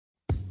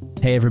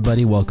Hey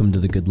everybody, welcome to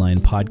the Good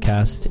Lion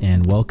Podcast,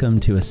 and welcome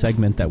to a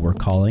segment that we're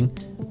calling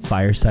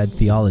Fireside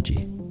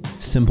Theology.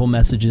 Simple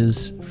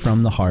messages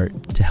from the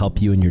heart to help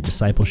you in your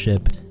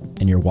discipleship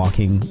and your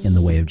walking in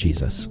the way of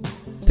Jesus.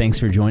 Thanks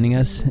for joining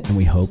us, and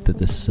we hope that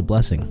this is a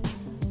blessing.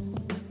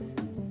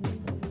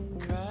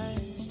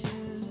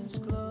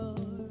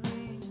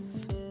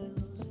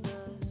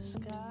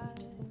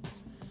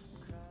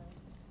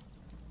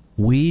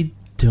 We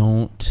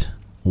don't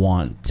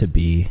want to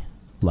be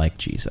like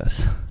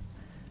Jesus.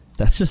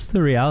 That's just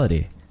the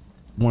reality.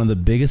 One of the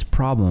biggest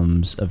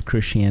problems of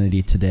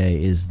Christianity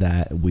today is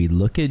that we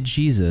look at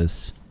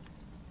Jesus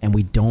and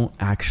we don't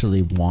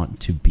actually want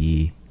to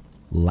be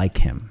like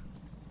him.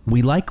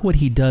 We like what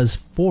he does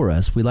for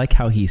us. We like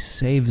how he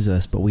saves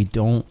us, but we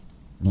don't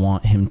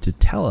want him to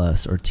tell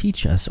us or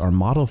teach us or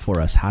model for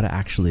us how to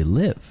actually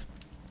live.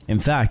 In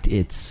fact,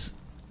 it's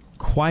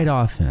quite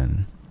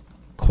often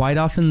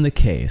the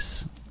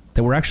case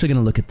that we're actually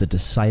going to look at the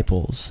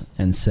disciples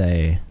and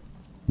say,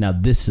 now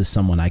this is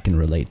someone I can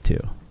relate to.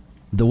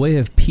 The way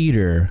of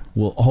Peter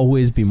will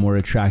always be more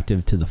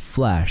attractive to the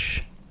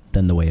flesh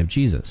than the way of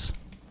Jesus.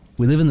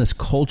 We live in this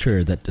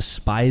culture that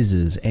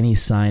despises any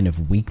sign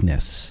of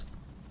weakness.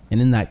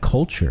 And in that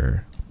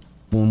culture,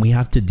 when we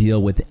have to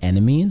deal with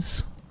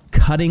enemies,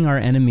 cutting our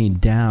enemy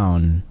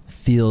down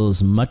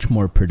feels much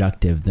more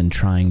productive than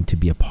trying to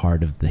be a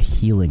part of the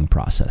healing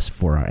process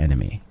for our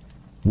enemy.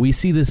 We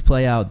see this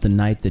play out the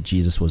night that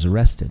Jesus was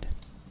arrested.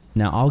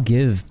 Now, I'll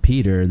give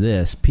Peter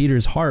this.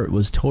 Peter's heart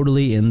was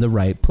totally in the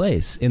right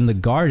place. In the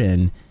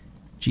garden,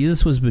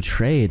 Jesus was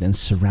betrayed and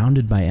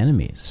surrounded by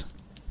enemies.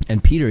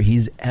 And Peter,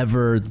 he's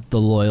ever the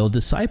loyal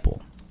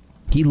disciple.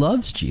 He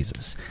loves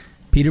Jesus.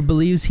 Peter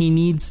believes he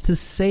needs to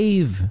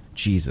save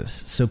Jesus.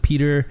 So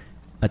Peter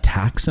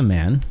attacks a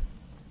man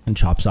and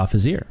chops off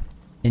his ear.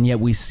 And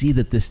yet we see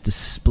that this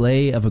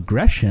display of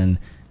aggression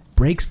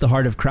breaks the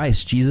heart of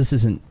Christ. Jesus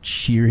isn't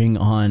cheering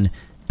on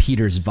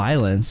Peter's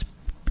violence.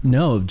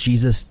 No,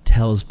 Jesus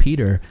tells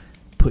Peter,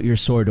 put your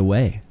sword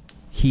away.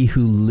 He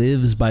who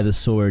lives by the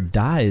sword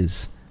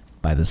dies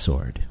by the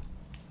sword.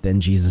 Then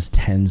Jesus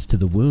tends to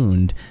the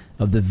wound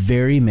of the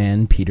very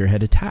man Peter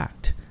had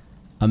attacked,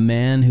 a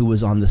man who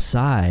was on the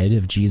side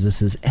of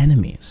Jesus'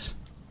 enemies.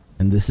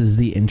 And this is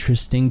the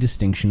interesting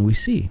distinction we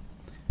see.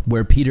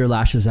 Where Peter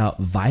lashes out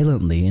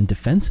violently in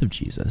defense of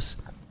Jesus,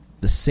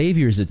 the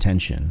Savior's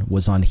attention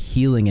was on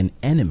healing an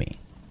enemy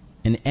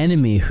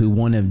who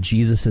one of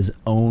Jesus'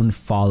 own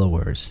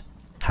followers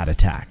had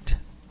attacked.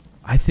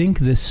 I think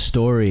this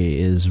story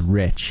is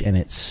rich, and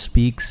it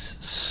speaks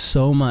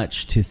so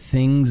much to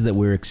things that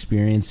we're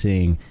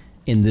experiencing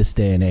in this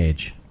day and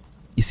age.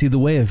 You see, the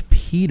way of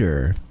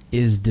Peter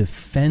is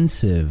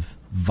defensive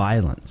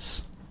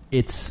violence.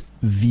 It's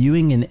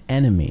viewing an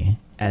enemy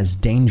as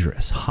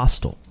dangerous,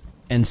 hostile.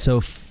 And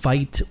so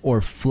fight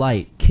or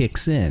flight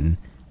kicks in.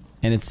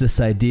 And it's this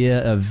idea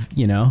of,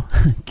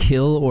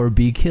 kill or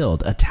be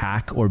killed,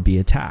 attack or be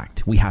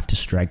attacked. We have to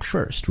strike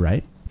first,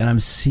 right? And I'm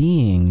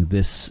seeing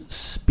this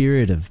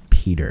spirit of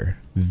Peter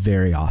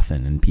very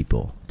often in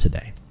people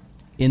today.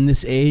 In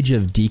this age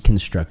of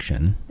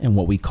deconstruction and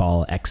what we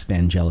call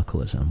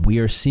evangelicalism, we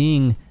are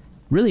seeing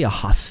really a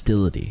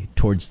hostility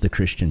towards the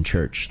Christian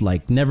church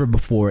like never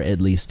before,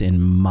 at least in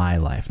my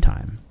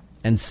lifetime.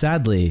 And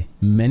sadly,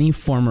 many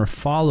former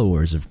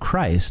followers of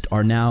Christ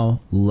are now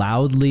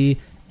loudly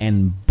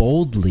and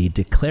boldly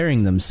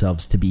declaring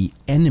themselves to be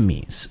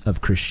enemies of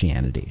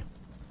Christianity,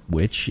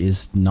 which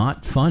is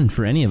not fun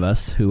for any of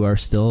us who are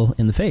still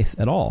in the faith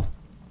at all.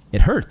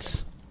 It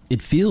hurts.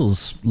 It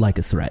feels like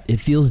a threat. It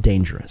feels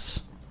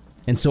dangerous.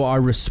 And so our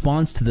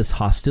response to this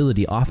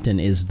hostility often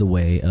is the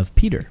way of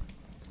Peter.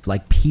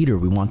 Like Peter,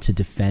 we want to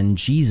defend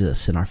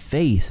Jesus and our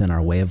faith and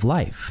our way of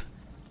life.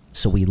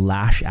 So we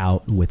lash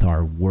out with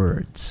our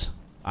words.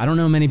 I don't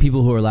know many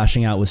people who are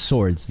lashing out with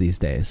swords these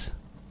days,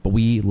 but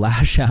we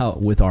lash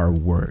out with our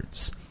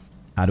words.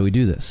 How do we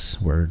do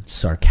this? We're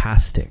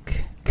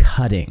sarcastic,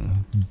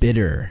 cutting,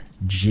 bitter,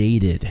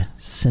 jaded,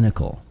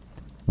 cynical.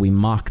 We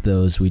mock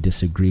those we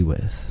disagree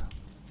with.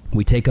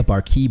 We take up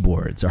our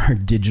keyboards, our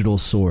digital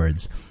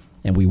swords,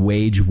 and we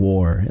wage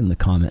war in the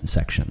comment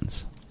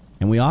sections.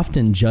 And we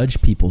often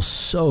judge people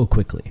so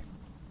quickly.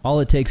 All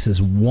it takes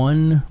is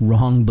one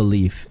wrong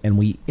belief, and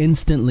we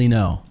instantly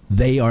know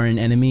they are an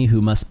enemy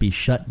who must be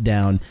shut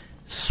down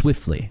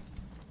swiftly.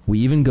 We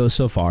even go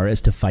so far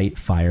as to fight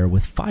fire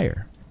with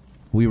fire.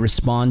 We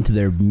respond to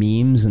their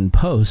memes and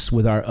posts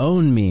with our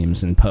own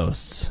memes and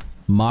posts,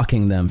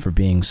 mocking them for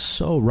being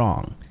so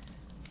wrong.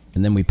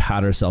 And then we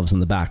pat ourselves on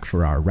the back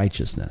for our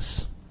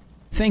righteousness.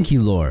 Thank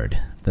you, Lord,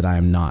 that I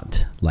am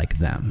not like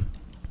them,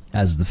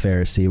 as the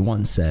Pharisee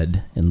once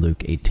said in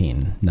Luke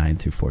 18,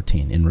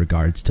 9-14, in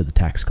regards to the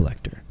tax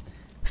collector.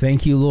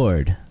 Thank you,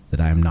 Lord, that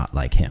I am not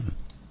like him.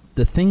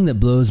 The thing that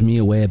blows me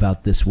away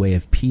about this way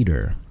of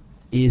Peter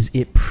is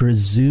it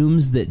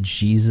presumes that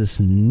Jesus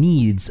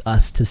needs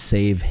us to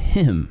save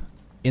him.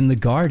 In the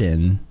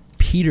garden,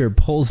 Peter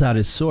pulls out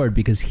his sword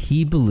because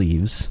he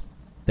believes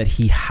that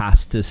he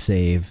has to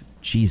save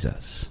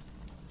Jesus.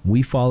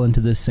 We fall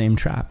into this same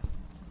trap.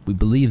 We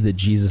believe that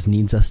Jesus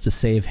needs us to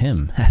save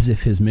him, as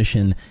if his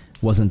mission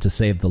wasn't to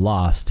save the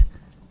lost,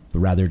 but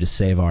rather to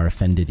save our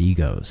offended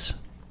egos.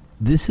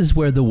 This is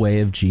where the way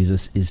of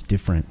Jesus is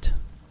different.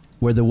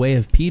 Where the way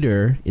of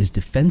Peter is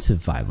defensive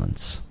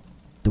violence,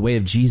 the way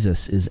of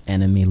Jesus is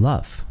enemy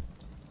love.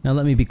 Now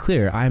let me be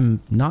clear,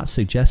 I'm not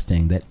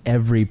suggesting that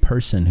every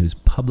person who's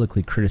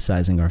publicly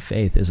criticizing our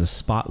faith is a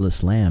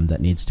spotless lamb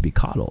that needs to be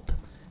coddled.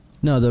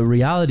 No, the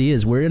reality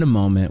is we're in a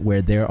moment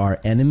where there are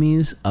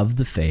enemies of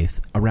the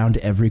faith around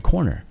every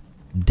corner,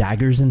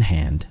 daggers in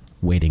hand,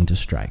 waiting to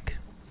strike.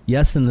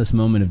 Yes, in this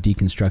moment of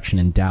deconstruction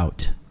and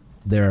doubt,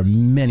 there are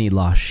many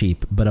lost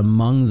sheep, but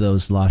among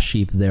those lost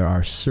sheep, there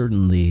are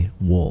certainly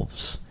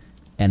wolves,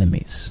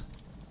 enemies.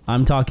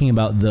 I'm talking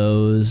about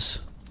those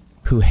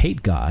who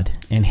hate God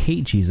and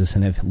hate Jesus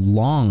and have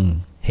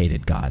long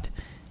hated God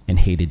and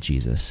hated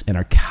Jesus and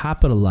are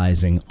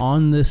capitalizing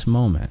on this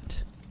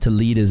moment to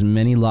lead as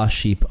many lost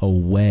sheep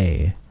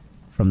away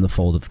from the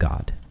fold of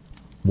God.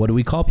 What do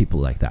we call people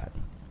like that?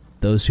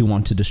 Those who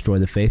want to destroy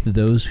the faith,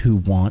 those who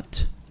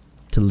want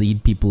to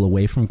lead people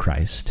away from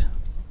Christ,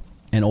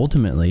 and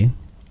ultimately,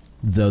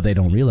 though they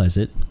don't realize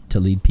it, to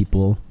lead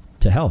people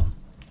to hell.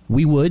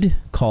 We would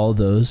call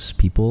those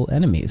people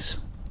enemies.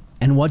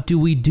 And what do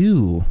we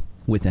do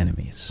with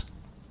enemies?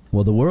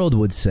 Well, the world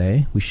would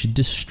say we should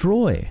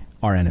destroy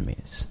our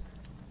enemies.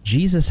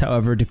 Jesus,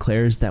 however,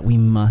 declares that we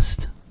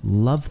must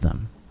love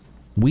them.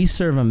 We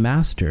serve a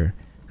master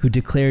who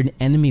declared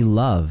enemy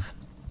love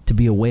to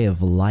be a way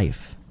of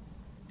life.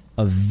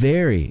 A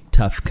very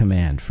tough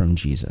command from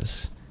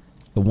Jesus,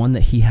 but one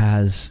that he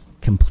has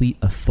complete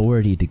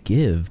authority to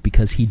give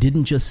because he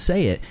didn't just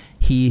say it,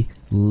 he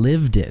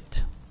lived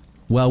it.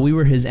 While we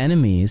were his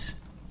enemies,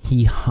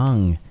 he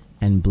hung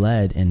and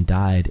bled and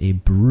died a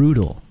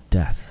brutal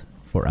death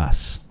for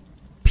us,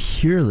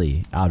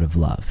 purely out of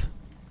love.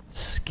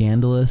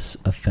 Scandalous,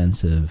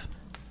 offensive,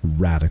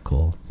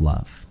 radical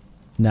love.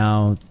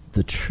 Now,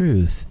 the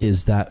truth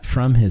is that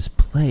from his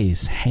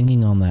place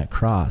hanging on that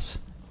cross,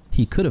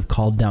 he could have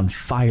called down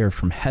fire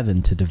from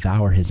heaven to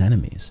devour his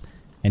enemies,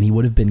 and he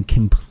would have been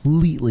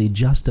completely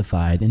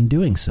justified in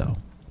doing so.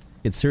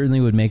 It certainly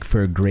would make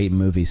for a great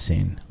movie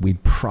scene.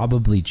 We'd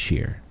probably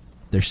cheer.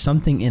 There's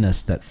something in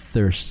us that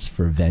thirsts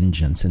for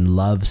vengeance and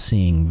loves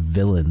seeing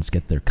villains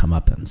get their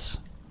comeuppance.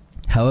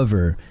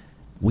 However,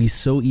 we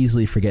so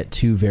easily forget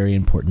two very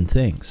important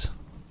things.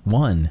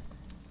 One,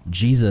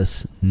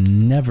 Jesus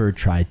never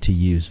tried to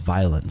use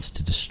violence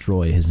to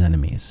destroy his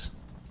enemies.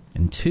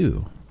 And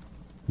two,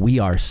 we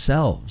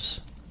ourselves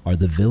are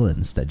the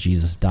villains that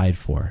Jesus died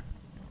for.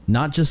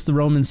 Not just the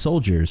Roman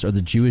soldiers or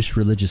the Jewish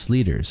religious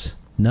leaders.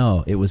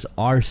 No, it was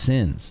our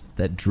sins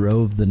that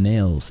drove the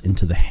nails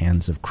into the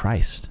hands of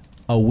Christ.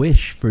 A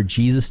wish for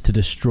Jesus to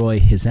destroy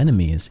his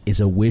enemies is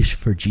a wish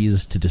for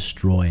Jesus to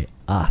destroy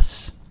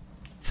us.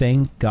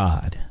 Thank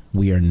God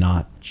we are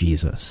not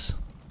Jesus.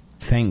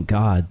 Thank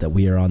God that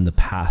we are on the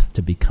path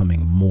to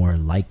becoming more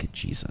like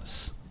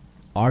Jesus.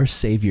 Our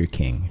Savior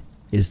King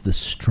is the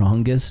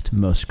strongest,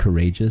 most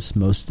courageous,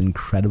 most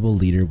incredible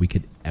leader we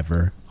could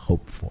ever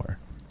hope for.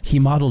 He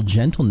modeled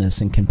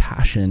gentleness and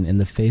compassion in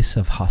the face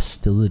of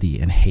hostility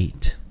and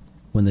hate.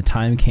 When the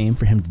time came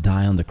for him to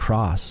die on the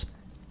cross,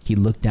 he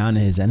looked down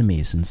at his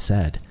enemies and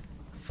said,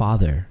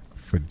 "Father,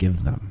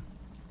 forgive them."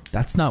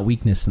 That's not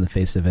weakness in the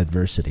face of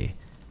adversity.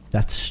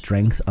 That's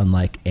strength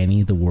unlike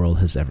any the world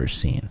has ever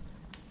seen.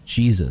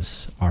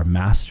 Jesus, our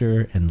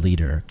master and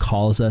leader,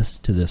 calls us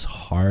to this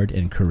hard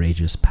and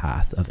courageous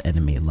path of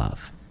enemy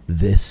love.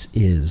 This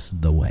is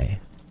the way.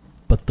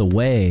 But the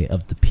way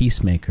of the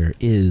peacemaker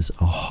is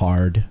a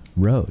hard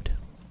road.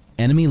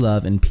 Enemy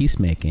love and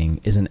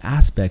peacemaking is an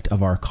aspect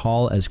of our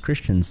call as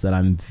Christians that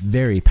I'm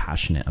very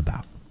passionate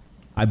about.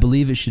 I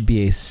believe it should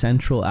be a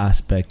central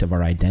aspect of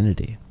our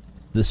identity.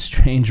 The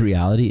strange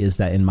reality is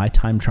that in my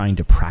time trying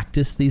to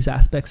practice these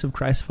aspects of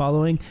Christ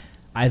following,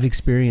 I've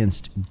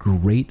experienced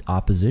great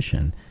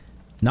opposition,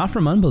 not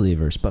from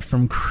unbelievers, but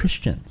from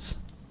Christians.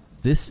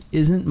 This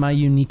isn't my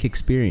unique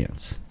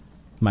experience.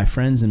 My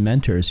friends and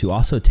mentors who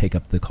also take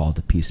up the call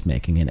to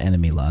peacemaking and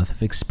enemy love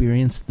have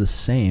experienced the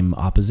same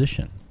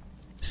opposition.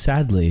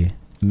 Sadly,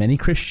 many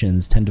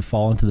Christians tend to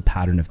fall into the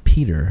pattern of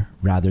Peter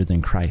rather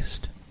than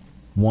Christ.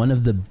 One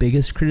of the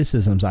biggest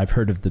criticisms I've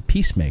heard of the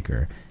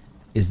peacemaker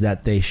is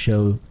that they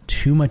show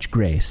too much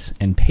grace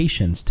and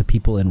patience to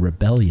people in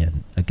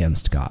rebellion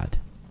against God.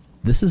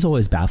 This has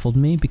always baffled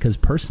me because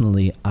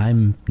personally,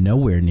 I'm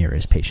nowhere near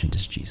as patient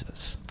as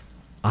Jesus.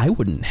 I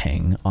wouldn't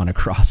hang on a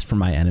cross for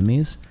my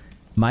enemies.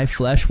 My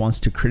flesh wants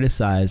to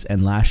criticize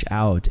and lash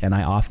out, and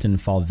I often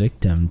fall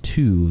victim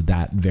to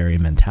that very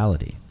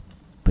mentality.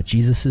 But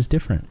Jesus is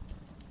different.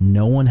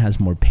 No one has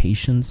more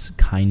patience,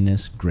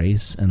 kindness,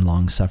 grace, and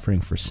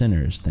long-suffering for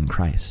sinners than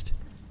Christ.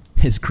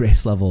 His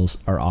grace levels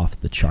are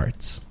off the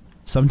charts.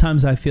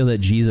 Sometimes I feel that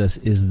Jesus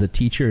is the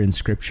teacher in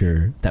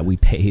Scripture that we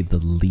pay the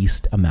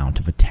least amount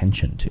of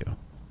attention to.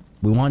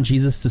 We want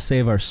Jesus to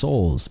save our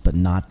souls, but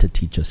not to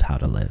teach us how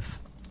to live.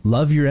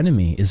 Love your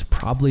enemy is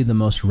probably the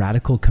most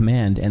radical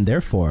command and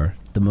therefore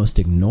the most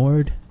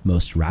ignored,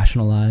 most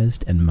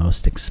rationalized, and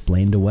most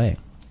explained away.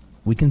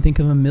 We can think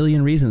of a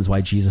million reasons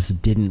why Jesus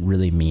didn't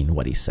really mean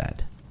what he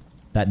said.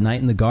 That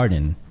night in the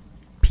garden,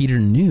 Peter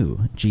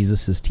knew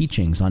Jesus'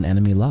 teachings on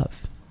enemy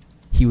love.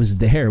 He was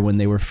there when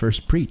they were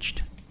first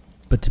preached.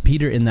 But to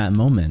Peter in that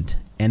moment,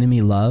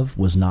 enemy love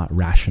was not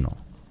rational.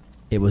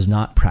 It was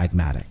not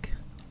pragmatic.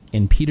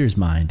 In Peter's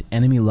mind,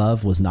 enemy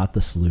love was not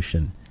the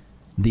solution.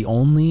 The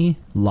only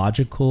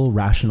logical,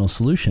 rational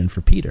solution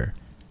for Peter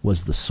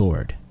was the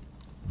sword,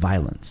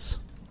 violence.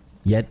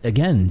 Yet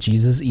again,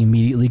 Jesus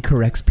immediately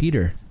corrects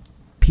Peter.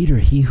 Peter,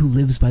 he who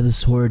lives by the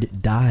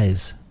sword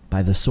dies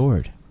by the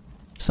sword.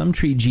 Some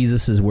treat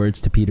Jesus' words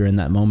to Peter in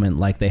that moment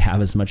like they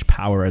have as much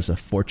power as a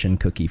fortune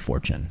cookie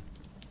fortune.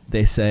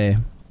 They say,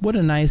 what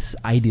a nice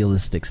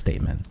idealistic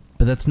statement.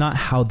 But that's not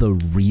how the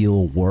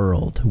real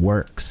world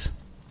works.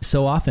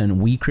 So often,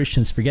 we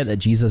Christians forget that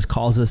Jesus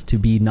calls us to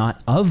be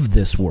not of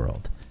this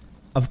world.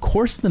 Of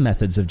course the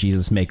methods of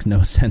Jesus make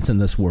no sense in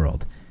this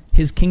world.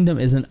 His kingdom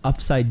is an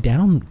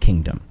upside-down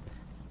kingdom.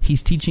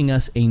 He's teaching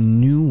us a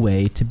new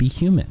way to be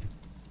human.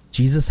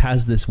 Jesus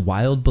has this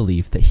wild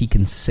belief that he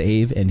can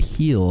save and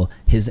heal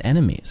his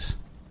enemies.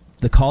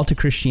 The call to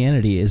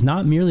Christianity is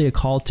not merely a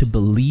call to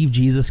believe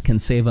Jesus can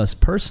save us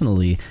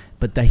personally,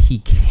 but that he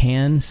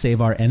can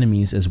save our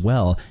enemies as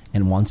well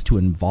and wants to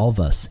involve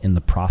us in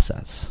the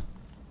process.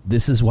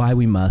 This is why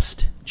we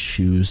must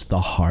choose the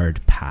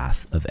hard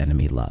path of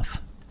enemy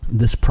love.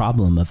 This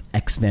problem of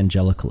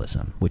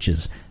evangelicalism, which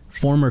is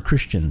former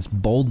Christians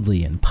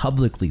boldly and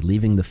publicly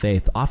leaving the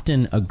faith,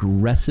 often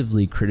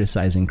aggressively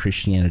criticizing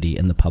Christianity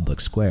in the public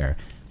square,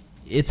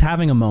 it's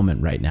having a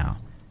moment right now.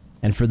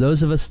 And for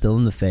those of us still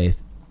in the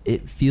faith,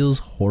 it feels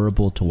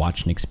horrible to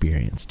watch and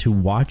experience. To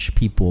watch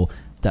people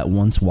that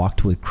once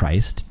walked with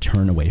Christ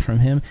turn away from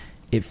him,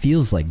 it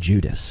feels like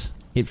Judas.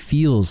 It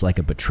feels like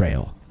a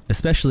betrayal,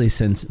 especially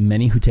since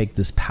many who take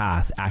this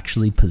path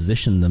actually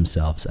position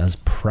themselves as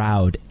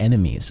proud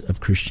enemies of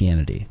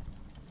Christianity.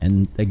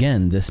 And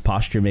again, this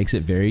posture makes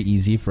it very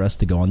easy for us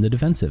to go on the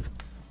defensive.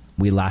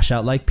 We lash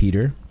out like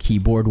Peter,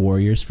 keyboard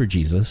warriors for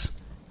Jesus.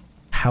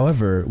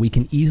 However, we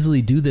can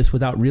easily do this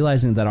without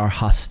realizing that our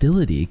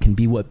hostility can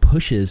be what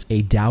pushes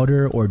a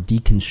doubter or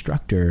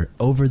deconstructor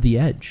over the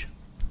edge.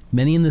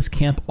 Many in this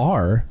camp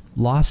are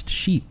lost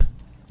sheep.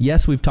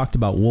 Yes, we've talked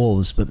about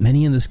wolves, but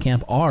many in this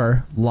camp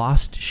are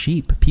lost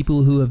sheep,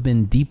 people who have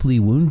been deeply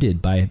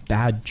wounded by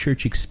bad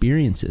church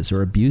experiences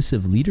or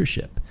abusive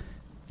leadership.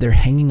 They're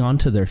hanging on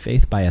to their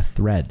faith by a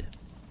thread.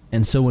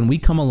 And so when we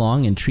come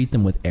along and treat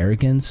them with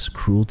arrogance,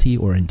 cruelty,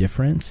 or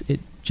indifference,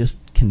 it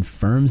just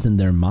confirms in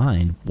their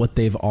mind what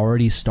they've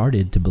already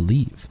started to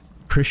believe.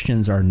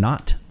 Christians are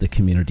not the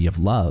community of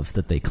love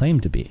that they claim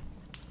to be.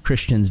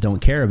 Christians don't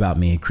care about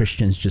me.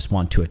 Christians just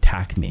want to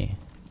attack me.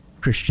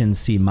 Christians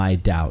see my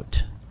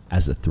doubt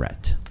as a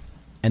threat.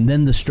 And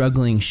then the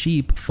struggling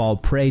sheep fall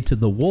prey to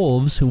the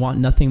wolves who want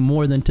nothing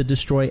more than to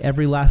destroy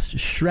every last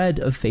shred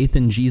of faith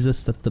in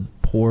Jesus that the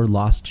poor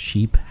lost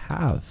sheep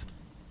have.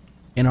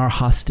 In our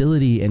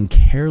hostility and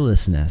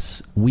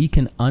carelessness, we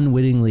can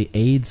unwittingly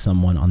aid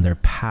someone on their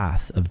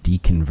path of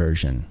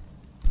deconversion.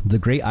 The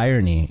great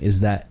irony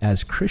is that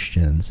as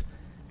Christians,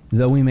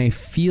 though we may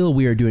feel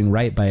we are doing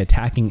right by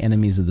attacking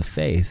enemies of the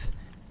faith,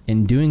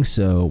 in doing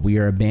so, we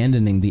are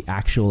abandoning the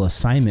actual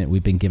assignment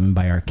we've been given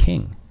by our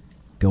King.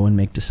 Go and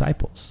make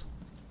disciples.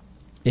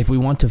 If we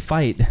want to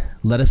fight,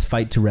 let us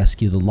fight to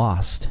rescue the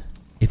lost.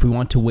 If we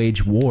want to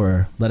wage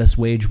war, let us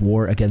wage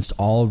war against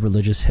all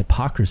religious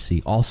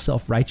hypocrisy, all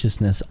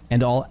self-righteousness,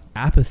 and all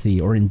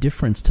apathy or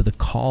indifference to the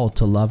call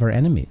to love our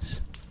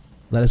enemies.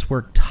 Let us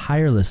work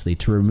tirelessly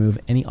to remove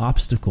any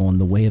obstacle in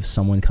the way of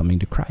someone coming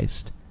to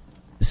Christ.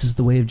 This is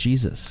the way of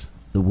Jesus,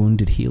 the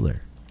wounded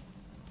healer.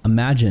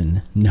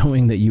 Imagine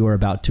knowing that you are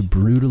about to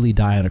brutally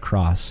die on a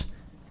cross,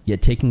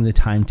 yet taking the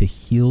time to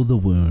heal the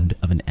wound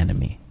of an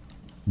enemy.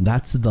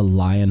 That's the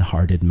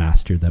lion-hearted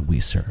master that we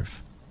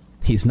serve.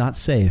 He's not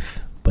safe,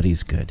 but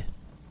he's good.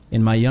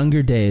 In my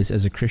younger days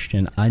as a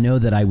Christian, I know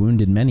that I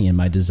wounded many in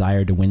my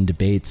desire to win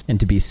debates and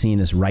to be seen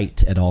as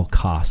right at all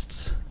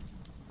costs.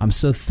 I'm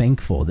so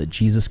thankful that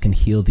Jesus can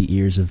heal the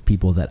ears of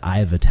people that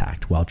I've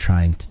attacked while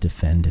trying to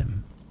defend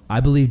him.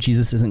 I believe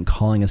Jesus isn't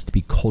calling us to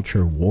be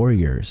culture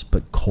warriors,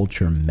 but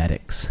culture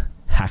medics,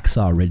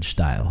 Hacksaw Ridge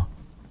style.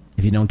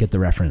 If you don't get the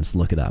reference,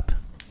 look it up.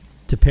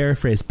 To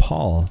paraphrase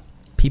Paul,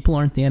 people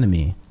aren't the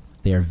enemy,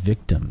 they are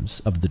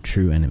victims of the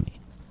true enemy.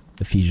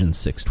 Ephesians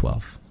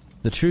 6:12.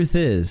 The truth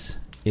is,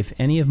 if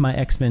any of my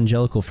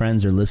evangelical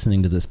friends are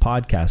listening to this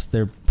podcast,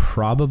 they're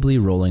probably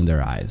rolling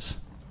their eyes,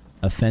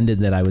 offended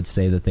that I would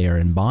say that they are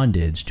in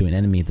bondage to an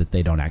enemy that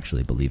they don't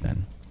actually believe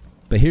in.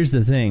 But here's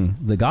the thing,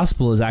 the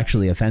gospel is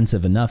actually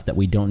offensive enough that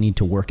we don't need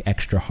to work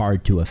extra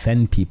hard to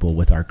offend people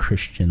with our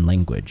Christian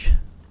language.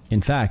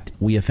 In fact,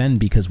 we offend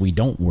because we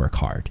don't work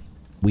hard.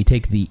 We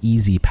take the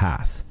easy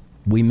path.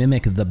 We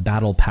mimic the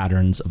battle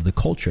patterns of the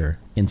culture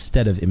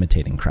instead of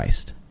imitating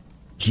Christ.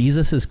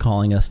 Jesus is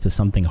calling us to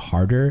something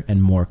harder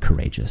and more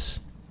courageous.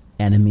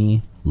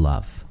 Enemy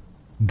love.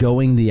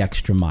 Going the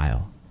extra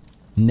mile.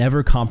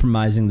 never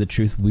compromising the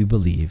truth we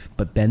believe,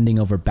 but bending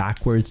over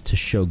backwards to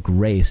show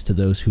grace to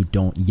those who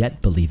don't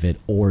yet believe it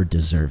or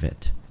deserve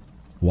it.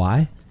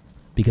 Why?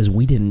 Because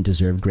we didn't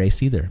deserve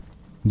grace either,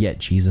 yet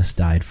Jesus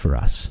died for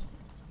us.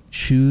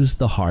 Choose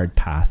the hard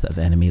path of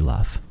enemy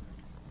love.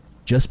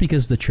 Just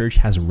because the church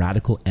has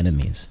radical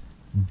enemies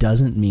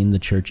doesn't mean the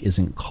church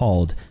isn't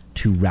called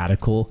to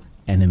radical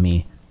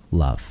enemy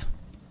love.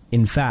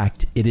 In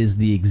fact, it is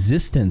the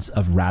existence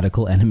of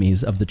radical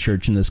enemies of the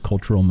church in this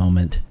cultural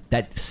moment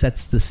that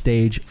sets the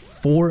stage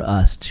for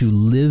us to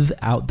live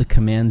out the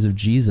commands of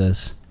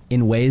Jesus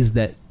in ways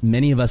that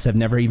many of us have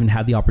never even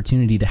had the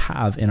opportunity to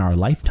have in our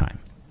lifetime.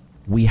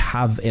 We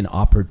have an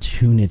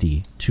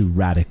opportunity to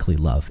radically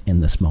love in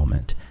this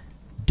moment.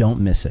 Don't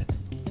miss it.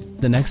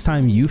 The next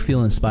time you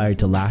feel inspired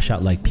to lash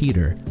out like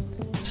Peter,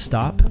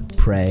 stop,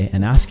 pray,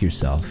 and ask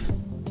yourself,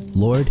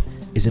 Lord,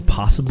 is it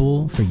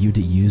possible for you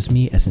to use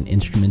me as an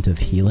instrument of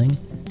healing?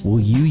 Will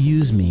you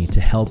use me to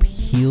help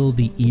heal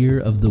the ear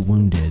of the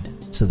wounded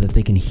so that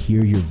they can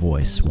hear your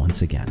voice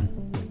once again?